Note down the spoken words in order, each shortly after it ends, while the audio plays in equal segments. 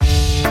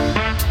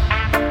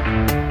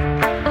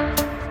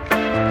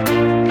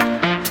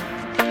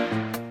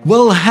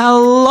Well,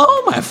 hello,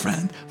 my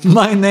friend.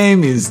 My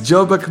name is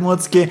Joe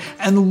Bakhmutsky,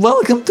 and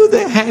welcome to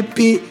the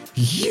Happy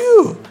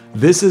You.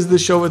 This is the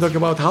show we talk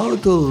about how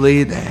to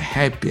lead a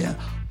happier,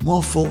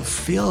 more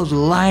fulfilled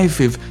life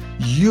if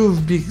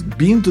you've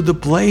been to the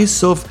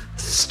place of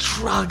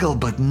struggle,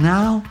 but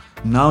now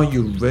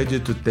you're ready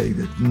to take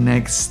that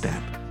next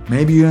step.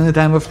 Maybe you're in a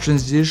time of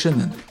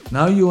transition and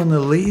now you want to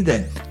lead a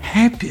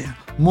happier,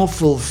 more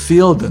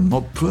fulfilled and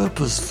more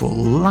purposeful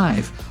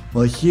life.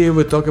 Well, here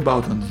we talk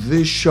about on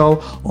this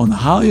show on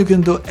how you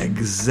can do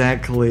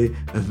exactly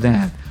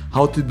that.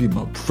 How to be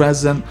more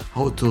present,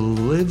 how to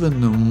live in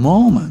the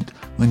moment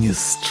when you're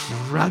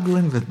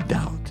struggling with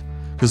doubt.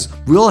 Because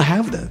we all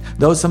have that.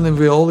 That was something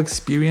we all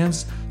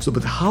experience.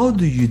 But how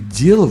do you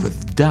deal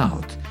with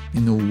doubt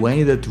in a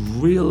way that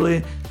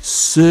really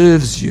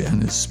serves you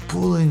and is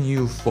pulling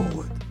you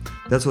forward?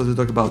 That's what we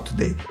talk about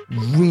today.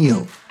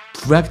 Real,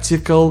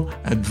 practical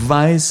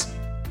advice.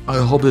 I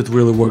hope that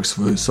really works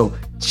for you. So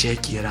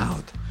check it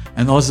out.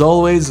 And as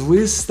always,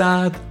 we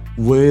start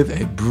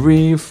with a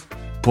brief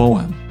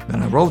poem that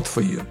I wrote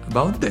for you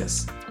about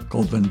this,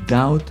 called When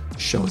Doubt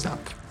Shows Up.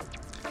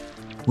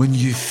 When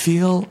you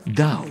feel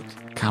doubt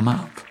come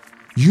up,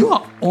 you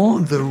are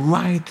on the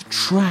right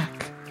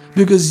track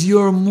because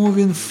you're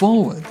moving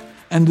forward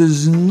and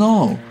there's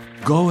no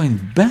going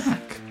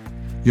back.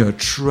 You're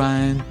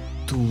trying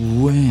to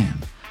win,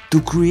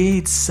 to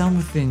create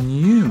something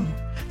new.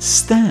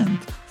 Stand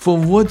for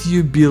what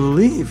you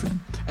believe in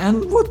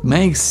and what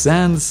makes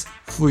sense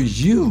for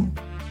you.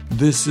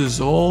 This is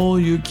all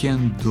you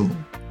can do,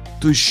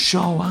 to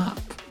show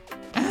up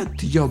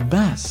at your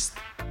best,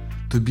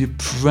 to be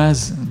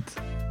present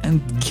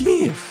and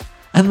give,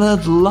 and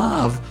let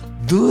love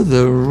do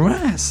the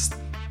rest.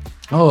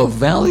 Our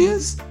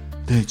values,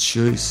 the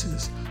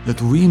choices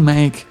that we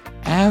make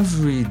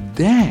every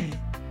day,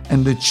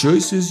 and the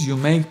choices you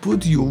make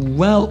put you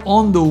well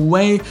on the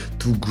way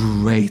to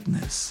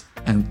greatness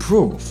and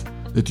prove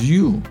that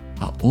you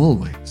are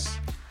always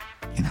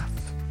enough.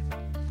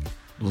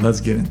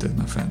 Let's get into it,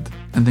 my friend,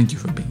 and thank you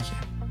for being here.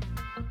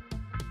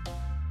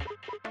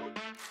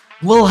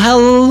 Well,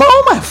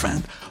 hello, my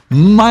friend.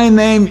 My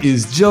name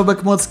is Joe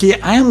Bakhmutsky.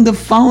 I am the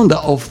founder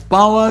of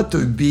Power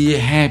to Be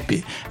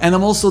Happy, and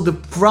I'm also the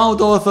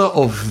proud author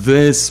of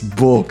this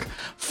book,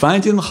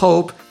 Finding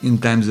Hope in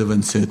Times of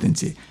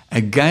Uncertainty, a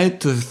guide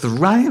to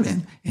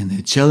thriving in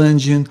a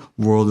challenging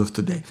world of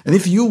today. And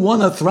if you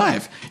want to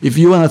thrive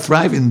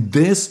in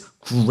this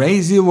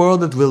crazy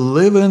world that we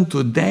live in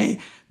today,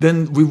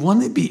 then we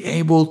want to be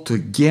able to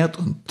get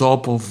on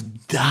top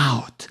of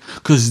doubt,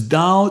 because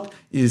doubt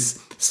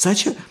is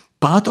such a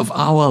part of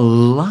our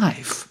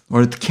life,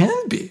 or it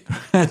can be.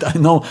 Right? I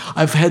know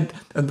I've had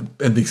an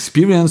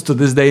experience to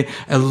this day,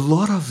 a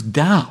lot of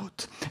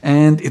doubt,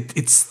 and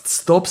it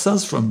stops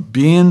us from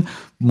being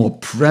more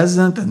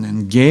present and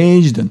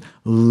engaged and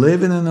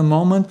living in the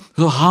moment.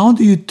 So how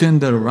do you turn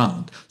that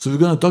around? So we're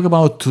going to talk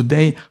about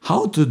today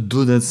how to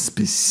do that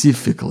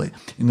specifically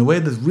in a way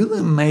that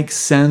really makes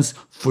sense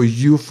for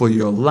you, for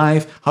your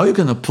life, how you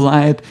can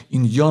apply it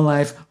in your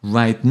life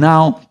right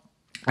now.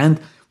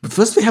 But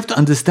first we have to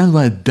understand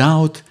where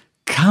doubt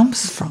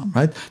comes from,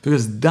 right?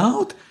 Because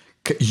doubt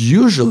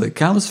usually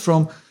comes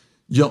from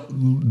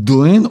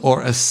doing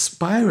or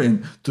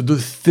aspiring to do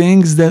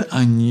things that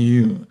are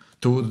new,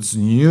 towards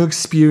new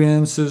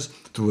experiences,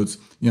 towards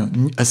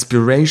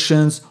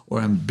aspirations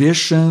or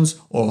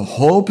ambitions or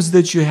hopes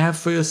that you have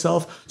for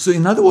yourself. So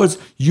in other words,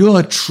 you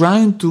are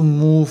trying to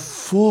move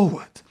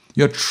forward.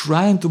 You're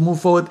trying to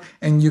move forward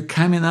and you're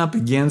coming up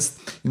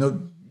against,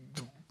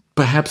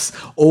 perhaps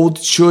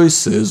old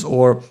choices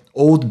or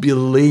old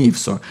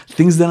beliefs or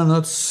things that are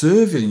not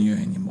serving you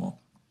anymore,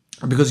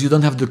 because you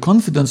don't have the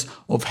confidence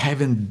of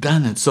having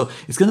done it. So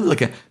it's kind of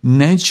like a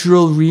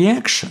natural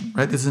reaction,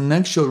 right? It's a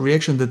natural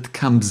reaction that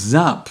comes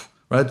up,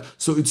 right?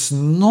 So it's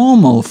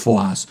normal for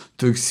us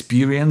to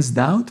experience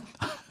doubt.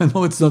 I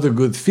know it's not a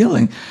good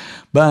feeling,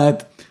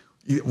 but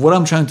what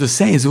I'm trying to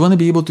say is you want to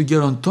be able to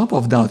get on top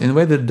of doubt in a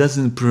way that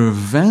doesn't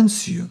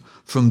prevent you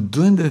from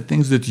doing the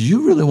things that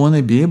you really want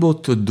to be able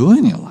to do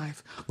in your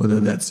life,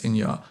 whether that's in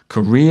your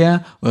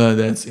career, whether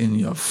that's in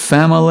your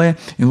family,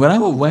 in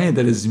whatever way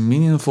that is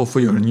meaningful for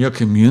you in your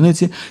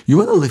community. You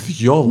want to live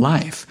your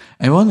life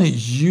and you want to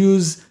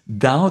use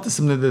doubt as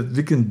something that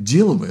we can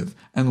deal with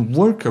and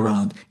work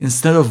around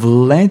instead of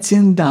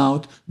letting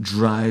doubt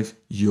drive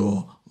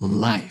your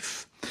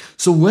life.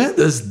 So where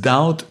does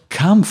doubt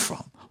come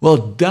from? Well,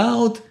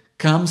 doubt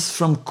comes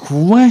from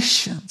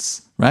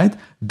questions, right?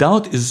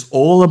 Doubt is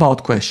all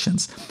about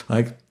questions.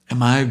 Like,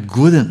 am I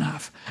good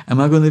enough? Am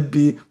I going to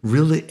be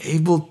really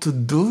able to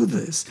do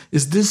this?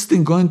 Is this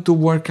thing going to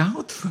work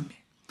out for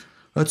me?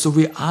 Right? So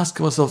we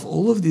ask ourselves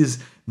all of these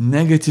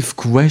negative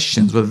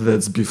questions, whether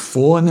that's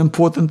before an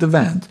important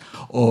event,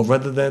 or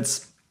whether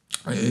that's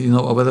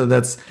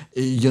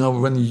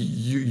when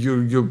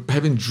you're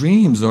having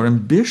dreams or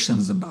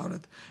ambitions about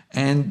it.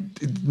 And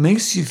it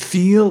makes you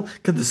feel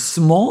kind of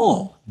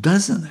small,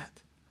 doesn't it?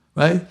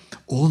 Right?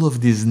 All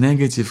of these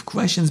negative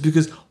questions,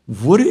 because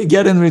what do you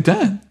get in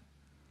return?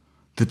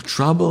 The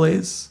trouble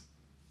is,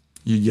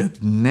 you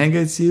get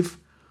negative,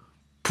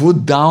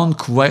 put down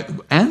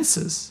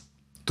answers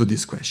to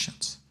these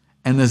questions.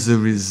 And as a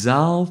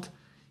result,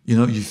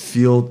 you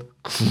feel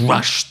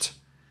crushed.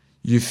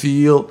 You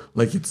feel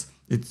like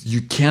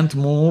you can't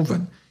move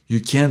and you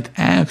can't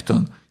act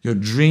on your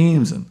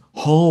dreams and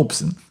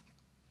hopes and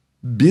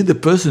be the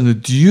person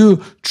that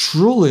you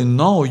truly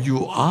know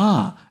you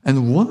are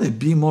and want to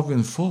be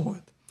moving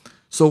forward.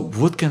 So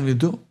what can we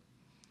do?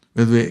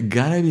 Well, we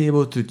gotta be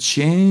able to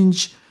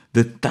change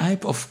the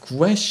type of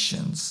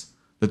questions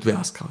that we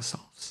ask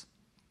ourselves.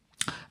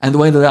 And the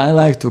way that I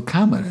like to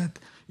come at it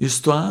is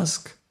to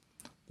ask,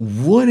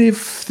 what if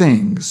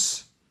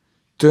things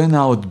turn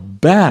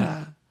out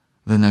better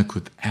than I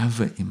could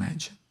ever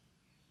imagine?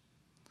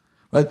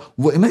 Right?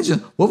 Well, imagine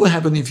what would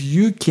happen if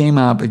you came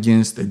up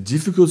against a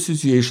difficult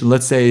situation.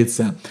 Let's say it's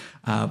a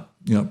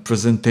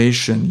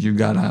presentation you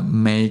gotta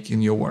make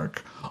in your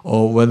work,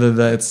 or whether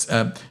that's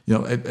a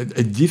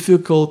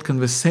difficult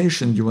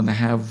conversation you want to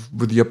have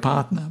with your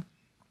partner,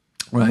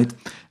 right?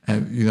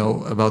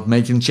 About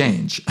making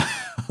change.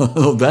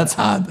 Oh, that's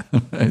hard,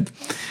 right?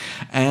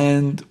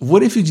 And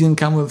what if you didn't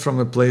come from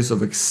a place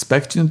of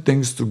expecting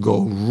things to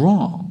go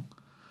wrong,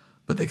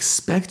 but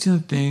expecting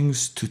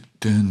things to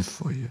turn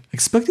for you,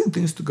 expecting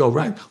things to go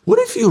right? What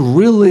if you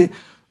really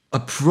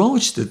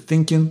approached it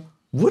thinking,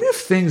 what if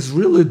things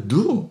really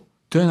do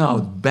turn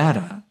out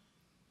better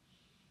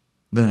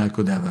than I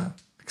could ever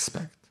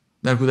expect,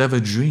 than I could ever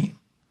dream?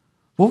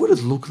 What would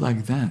it look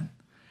like then?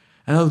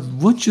 And I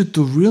want you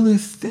to really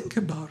think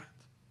about it,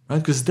 right?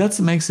 Because that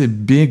makes a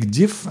big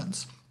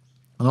difference.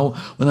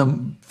 When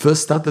I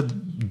first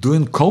started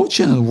doing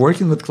coaching and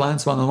working with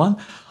clients one-on-one,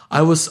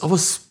 I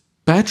was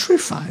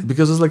petrified,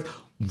 because I was like,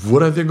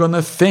 what are they going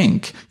to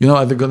think?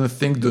 Are they going to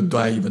think, do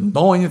I even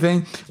know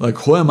anything? Like,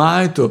 who am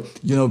I to,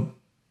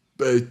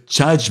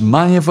 charge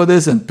money for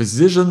this and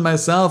position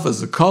myself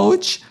as a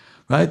coach,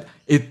 right?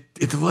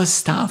 It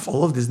was tough.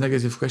 All of these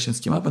negative questions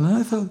came up. And then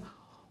I thought,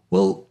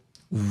 well,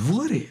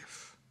 what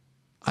if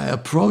I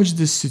approach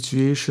this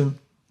situation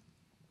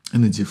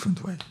in a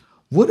different way?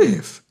 What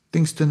if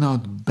things turn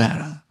out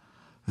better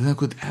than I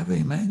could ever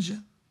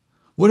imagine?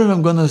 What if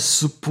I'm going to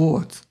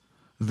support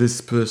this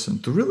person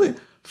to really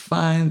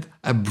find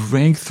a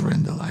breakthrough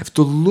in their life,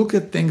 to look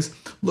at things,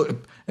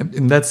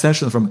 in that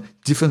session from a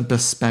different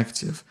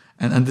perspective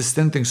and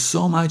understand things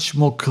so much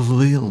more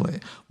clearly?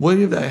 What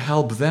if I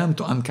help them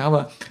to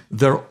uncover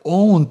their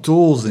own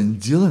tools in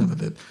dealing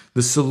with it,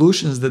 the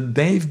solutions that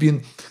they've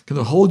been kind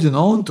of holding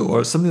on to,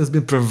 or something that's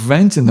been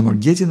preventing them or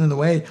getting in the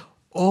way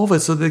of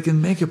it, so they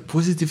can make a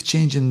positive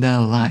change in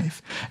their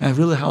life, and it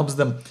really helps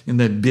them in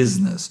their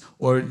business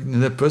or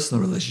in their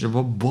personal relationship,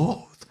 or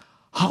both?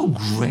 How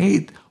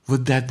great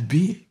would that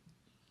be?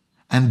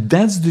 And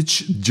that's the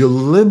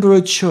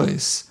deliberate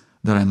choice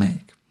that I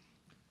make.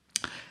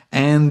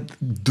 And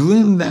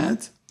doing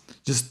that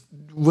has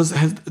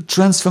a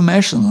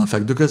transformational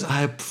effect, because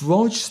I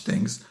approach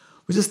things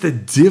with just a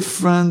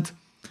different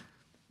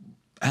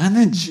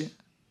energy.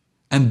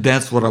 And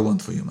that's what I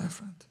want for you, my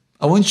friend.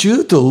 I want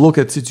you to look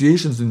at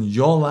situations in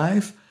your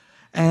life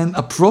and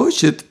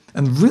approach it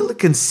and really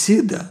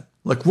consider,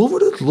 like, what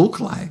would it look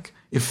like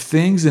if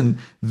things in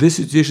this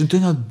situation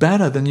turn out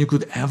better than you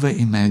could ever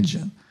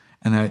imagine?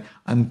 And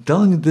I'm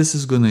telling you, this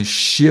is going to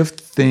shift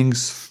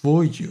things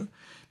for you,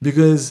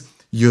 because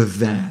you're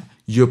there,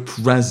 you're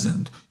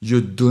present,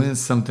 you're doing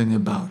something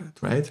about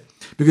it, right?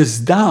 Because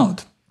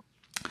doubt,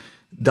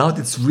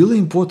 it's really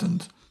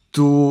important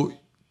to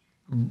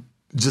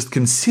just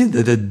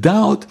consider that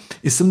doubt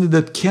is something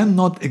that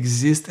cannot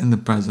exist in the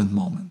present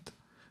moment.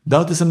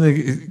 Doubt is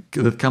something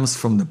that comes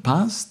from the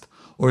past,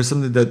 or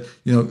something that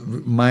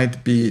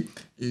might be,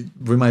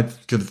 we might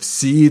kind of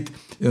see it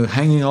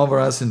hanging over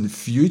us in the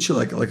future,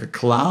 like a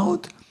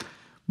cloud,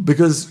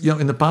 because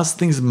in the past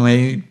things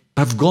may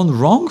have gone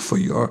wrong for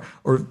you,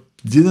 or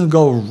didn't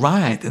go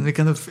right, and we're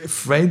kind of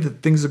afraid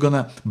that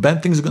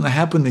bad things are gonna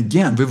happen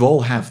again. We've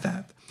all have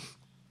that.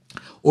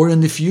 Or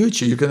in the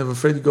future, you're kind of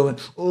afraid of going,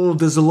 oh,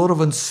 there's a lot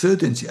of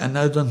uncertainty, and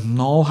I don't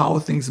know how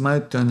things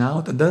might turn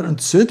out, and that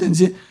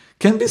uncertainty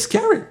can be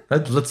scary,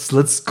 right?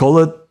 Let's call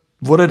it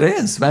what it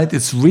is, right?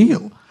 It's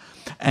real.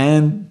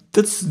 And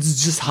that's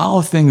just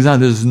how things are.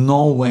 There's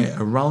no way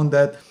around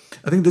that.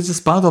 I think that's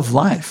just part of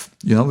life.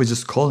 We're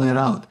just calling it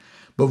out.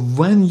 But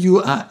when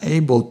you are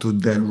able to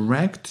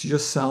direct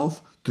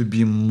yourself to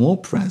be more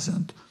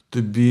present,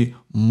 to be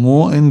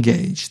more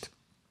engaged,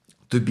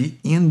 to be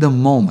in the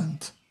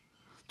moment,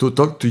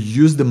 to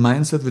use the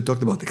mindset we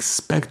talked about,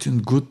 expecting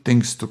good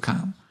things to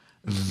come,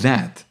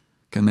 that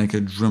can make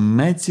a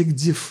dramatic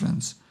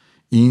difference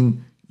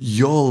in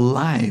your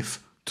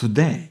life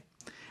today.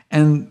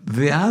 And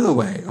the other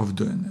way of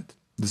doing it,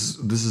 this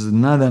is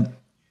another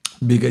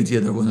big idea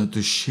that I wanted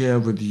to share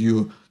with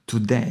you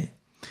today,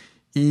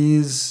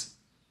 is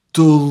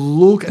to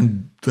look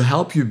and to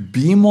help you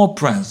be more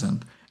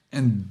present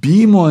and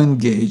be more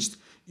engaged,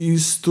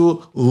 is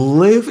to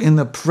live in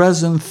the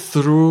present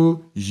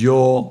through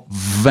your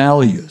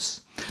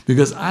values.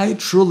 Because I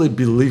truly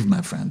believe,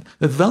 my friend,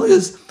 that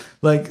values,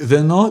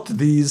 they're not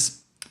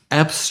these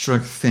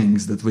abstract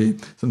things that we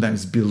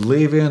sometimes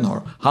believe in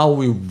or how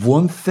we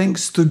want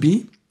things to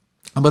be.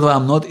 But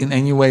I'm not in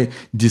any way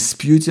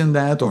disputing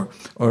that, or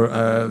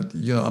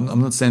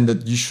I'm not saying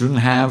that you shouldn't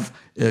have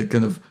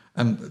kind of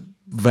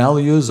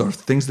values or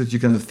things that you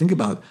kind of think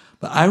about.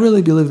 But I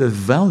really believe that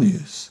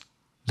values,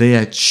 they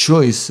are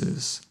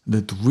choices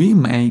that we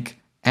make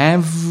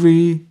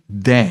every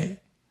day.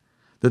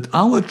 That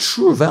our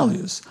true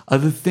values are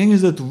the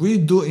things that we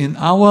do in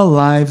our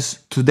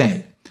lives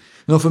today.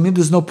 For me,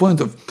 there's no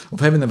point of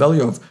having a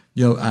value of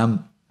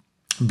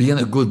being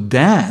a good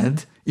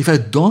dad if I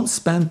don't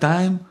spend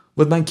time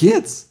with my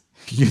kids.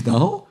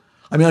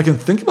 I can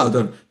think about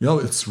that.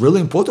 It's really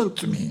important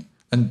to me,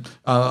 and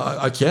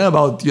I care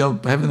about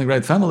having a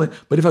great family.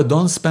 But if I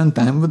don't spend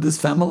time with this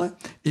family,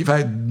 if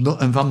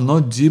I'm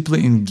not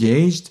deeply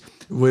engaged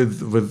with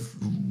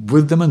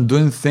them and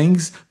doing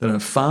things that are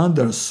fun,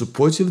 that are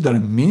supportive, that are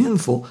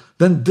meaningful,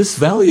 then this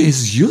value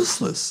is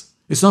useless.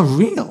 It's not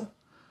real.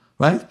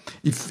 Right?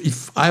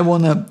 If I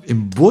want to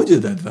embody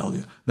that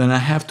value, then I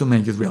have to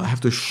make it real. I have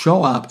to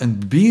show up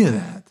and be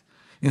that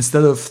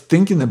instead of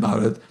thinking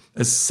about it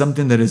as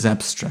something that is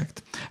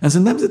abstract. And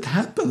sometimes it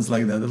happens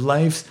like that.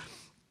 Life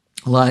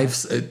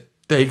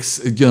takes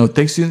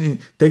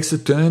a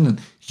turn, and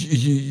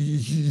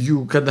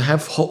you kind of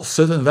have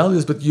certain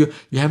values, but you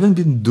haven't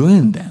been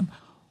doing them.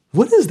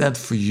 What is that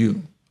for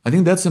you? I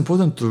think that's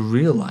important to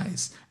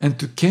realize and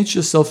to catch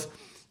yourself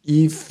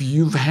if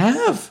you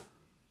have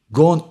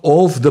gone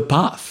off the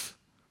path,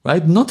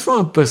 right? Not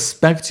from a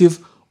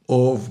perspective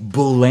of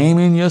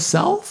blaming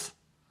yourself,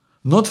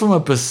 not from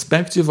a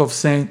perspective of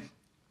saying,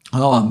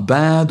 oh, I'm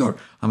bad or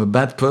I'm a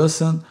bad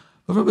person,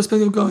 but from a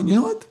perspective of going, you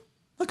know what?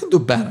 I can do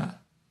better.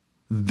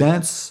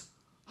 That's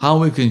how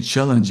we can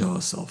challenge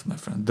ourselves, my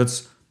friend.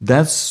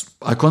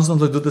 I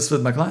constantly do this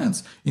with my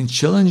clients, in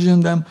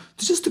challenging them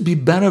to be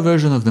better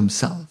version of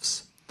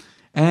themselves.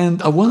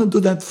 And I want to do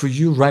that for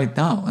you right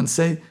now and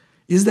say,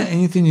 is there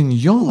anything in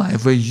your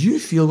life where you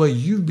feel where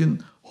you've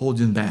been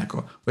holding back,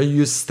 or where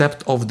you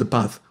stepped off the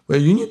path, where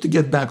you need to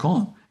get back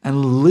on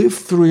and live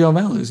through your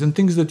values and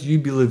things that you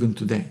believe in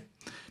today?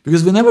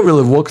 Because we never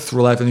really walk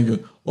through life and you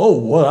go, oh,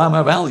 what are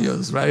my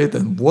values, right?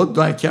 And what do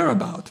I care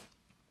about,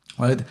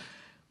 right?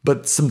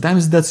 But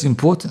sometimes that's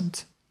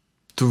important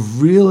to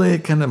really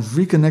kind of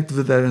reconnect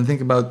with that and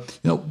think about,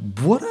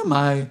 what am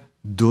I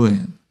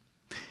doing?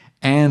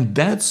 And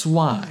that's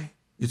why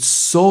it's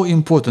so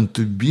important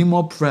to be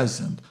more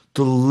present,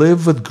 to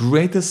live with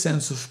greater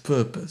sense of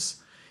purpose,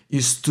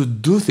 is to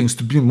do things,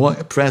 to be more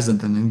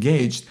present and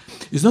engaged,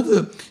 is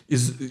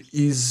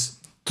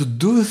to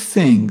do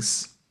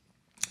things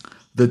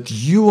that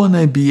you want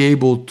to be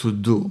able to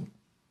do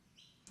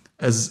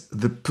as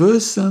the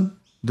person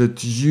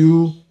that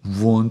you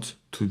want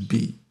to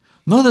be.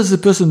 Not as the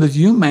person that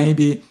you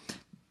maybe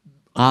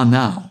are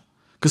now.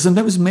 Because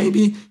sometimes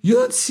maybe you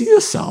don't see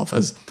yourself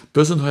as a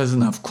person who has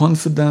enough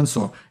confidence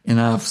or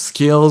enough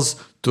skills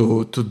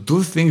to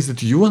do things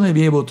that you want to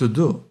be able to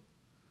do.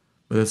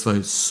 But that's why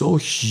it's so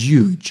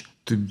huge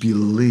to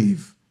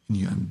believe in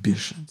your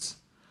ambitions,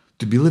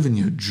 to believe in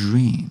your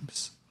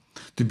dreams,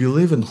 to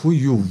believe in who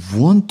you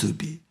want to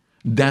be.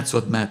 That's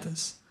what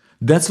matters.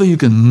 That's where you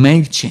can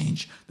make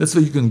change. That's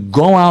where you can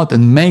go out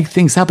and make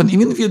things happen.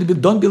 Even if you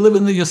don't believe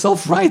in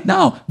yourself right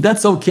now,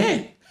 that's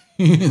okay.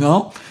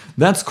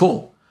 That's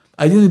cool.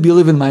 I didn't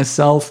believe in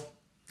myself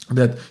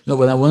that,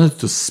 when I wanted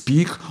to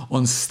speak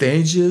on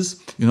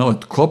stages,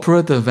 at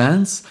corporate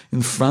events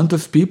in front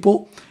of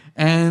people,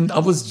 and I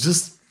was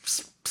just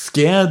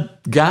scared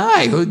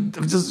guy,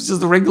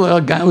 just a regular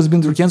guy who's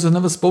been through cancer,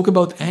 never spoke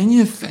about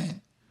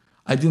anything.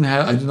 I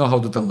didn't know how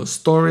to tell a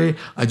story.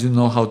 I didn't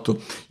know how to,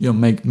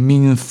 make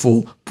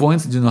meaningful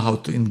points. I didn't know how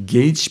to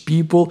engage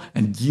people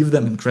and give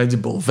them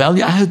incredible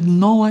value. I had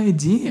no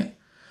idea.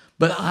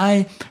 But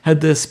I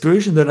had the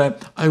aspiration that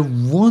I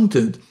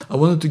wanted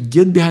to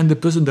get behind the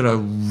person that I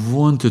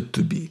wanted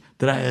to be,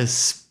 that I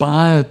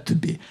aspired to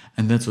be.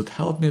 And that's what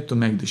helped me to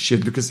make the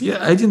shift. Because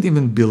I didn't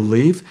even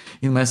believe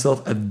in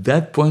myself at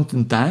that point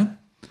in time,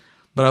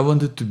 but I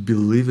wanted to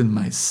believe in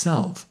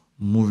myself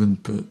moving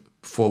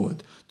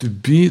forward, to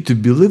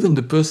believe in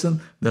the person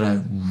that I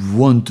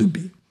want to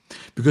be.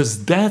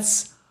 Because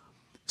that's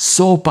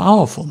so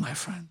powerful, my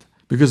friend.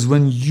 Because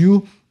when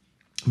you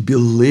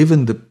believe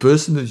in the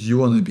person that you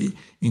want to be,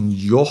 in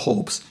your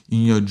hopes,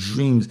 in your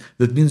dreams,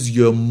 that means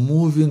you're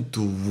moving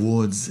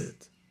towards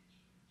it.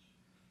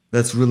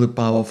 That's really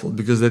powerful,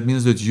 because that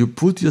means that you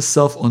put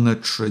yourself on a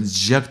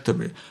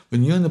trajectory.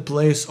 When you're in a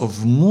place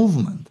of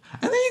movement,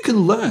 and then you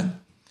can learn.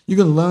 You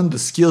can learn the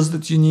skills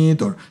that you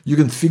need, or you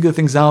can figure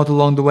things out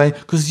along the way,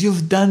 because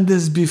you've done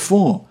this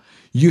before.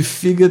 You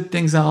figured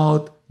things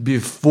out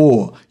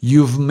before.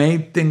 You've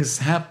made things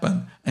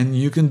happen, and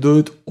you can do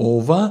it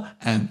over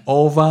and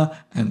over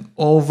and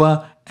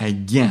over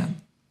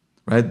again,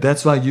 right?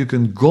 That's why you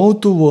can go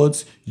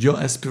towards your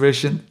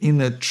aspiration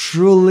in a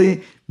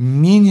truly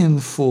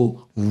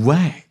meaningful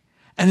way.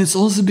 And it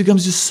also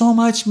becomes just so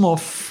much more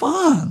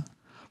fun,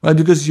 right?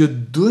 Because you're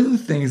doing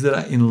things that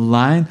are in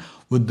line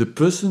with the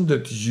person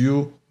that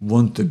you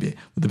want to be,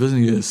 with the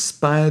person you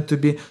aspire to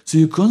be. So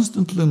you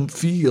constantly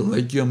feel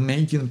like you're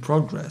making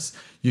progress.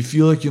 You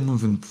feel like you're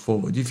moving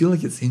forward. You feel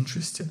like it's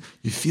interesting.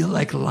 You feel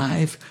like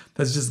life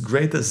has just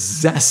greater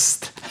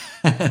zest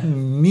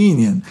and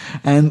meaning,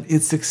 and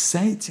it's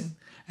exciting.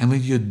 And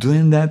when you're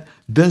doing that,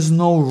 there's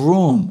no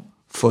room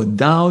for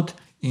doubt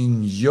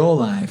in your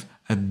life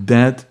at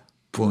that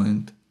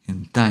point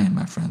in time,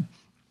 my friend.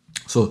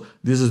 So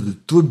these are the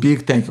two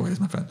big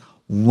takeaways, my friend.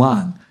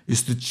 One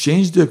is to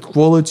change the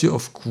quality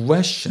of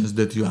questions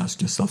that you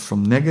ask yourself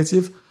from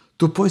negative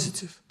to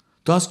positive.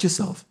 To ask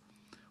yourself,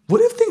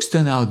 what if things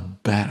turn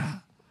out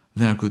better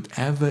than I could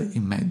ever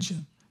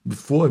imagine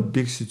before a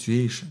big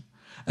situation?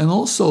 And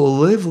also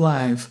live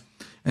life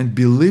and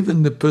believe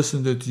in the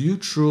person that you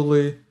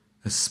truly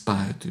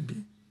aspire to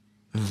be.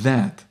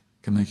 That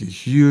can make a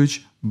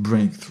huge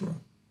breakthrough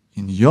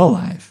in your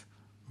life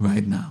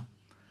right now.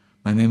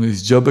 My name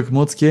is Joe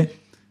Bakhmutsky.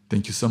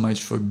 Thank you so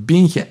much for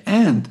being here.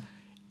 And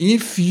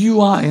if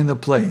you are in a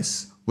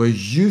place where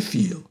you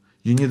feel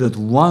you need that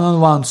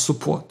one-on-one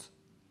support,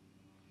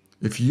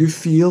 if you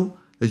feel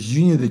that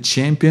you need a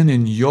champion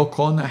in your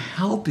corner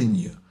helping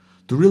you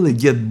to really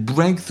get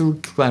breakthrough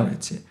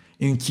clarity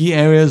in key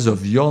areas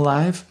of your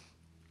life,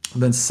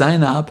 then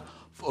sign up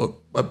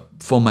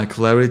for my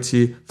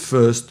Clarity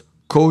First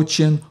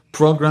coaching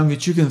program,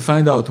 which you can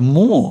find out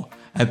more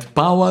at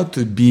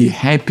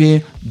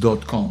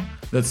powertobehappy.com.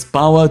 That's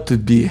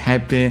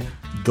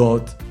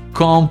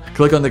powertobehappy.com.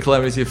 Click on the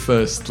Clarity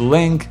First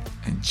link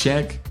and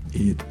check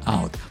it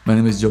out. My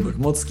name is Joe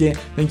Bakhmutsky.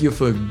 Thank you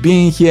for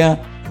being here.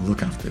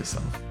 Look after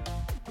yourself.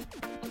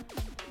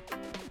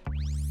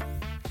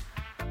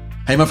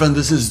 Hey my friend,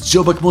 this is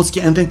Joe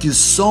Bakhmutsky, and thank you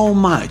so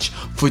much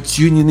for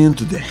tuning in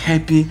to the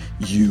Happy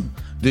You,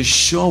 the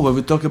show where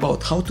we talk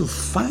about how to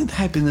find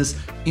happiness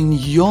in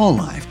your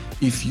life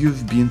if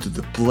you've been to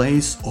the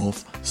place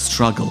of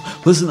struggle.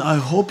 Listen, I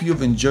hope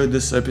you've enjoyed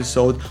this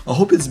episode. I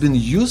hope it's been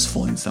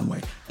useful in some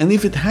way. And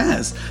if it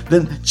has,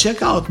 then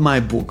check out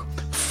my book,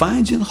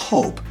 Finding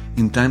Hope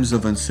in Times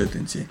of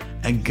Uncertainty,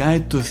 a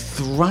guide to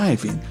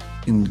thriving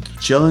in the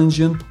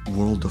challenging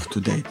world of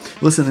today.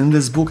 Listen, in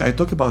this book, I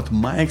talk about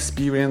my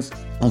experience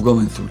of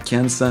going through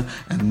cancer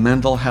and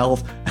mental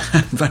health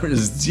and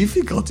various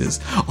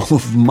difficulties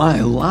of my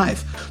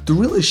life to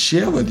really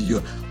share with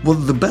you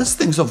what the best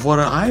things of what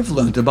I've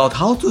learned about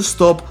how to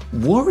stop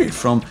worry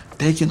from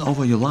taking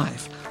over your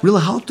life. Really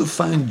how to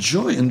find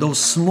joy in those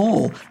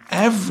small,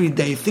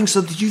 everyday things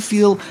so that you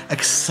feel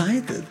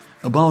excited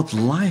about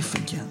life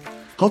again.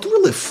 How to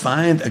really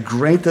find a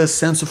greater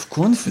sense of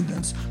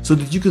confidence so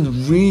that you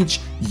can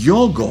reach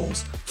your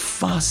goals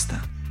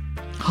faster.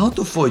 How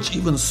to forge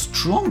even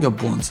stronger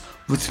bonds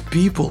with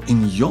people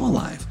in your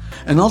life.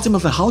 And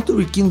ultimately, how to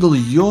rekindle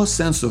your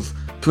sense of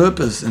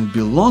purpose and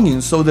belonging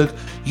so that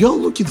you're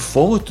looking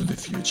forward to the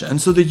future and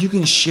so that you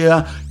can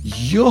share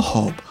your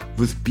hope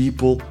with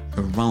people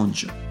around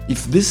you.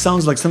 If this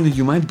sounds like something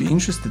you might be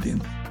interested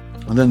in,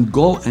 then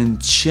go and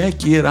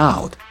check it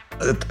out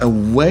at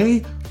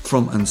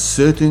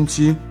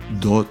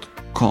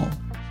awayfromuncertainty.com.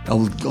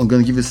 I'm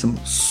going to give you some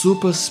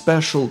super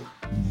special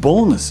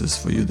bonuses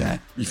for you there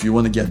if you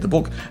want to get the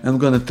book. And I'm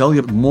going to tell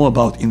you more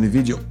about in the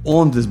video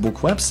on this book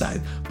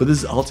website, but this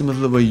is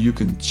ultimately where you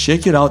can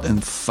check it out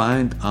and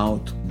find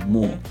out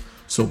more.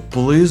 So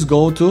please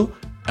go to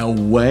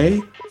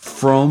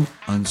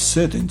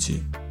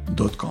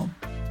awayfromuncertainty.com.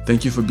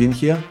 Thank you for being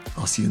here.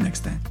 I'll see you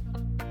next time.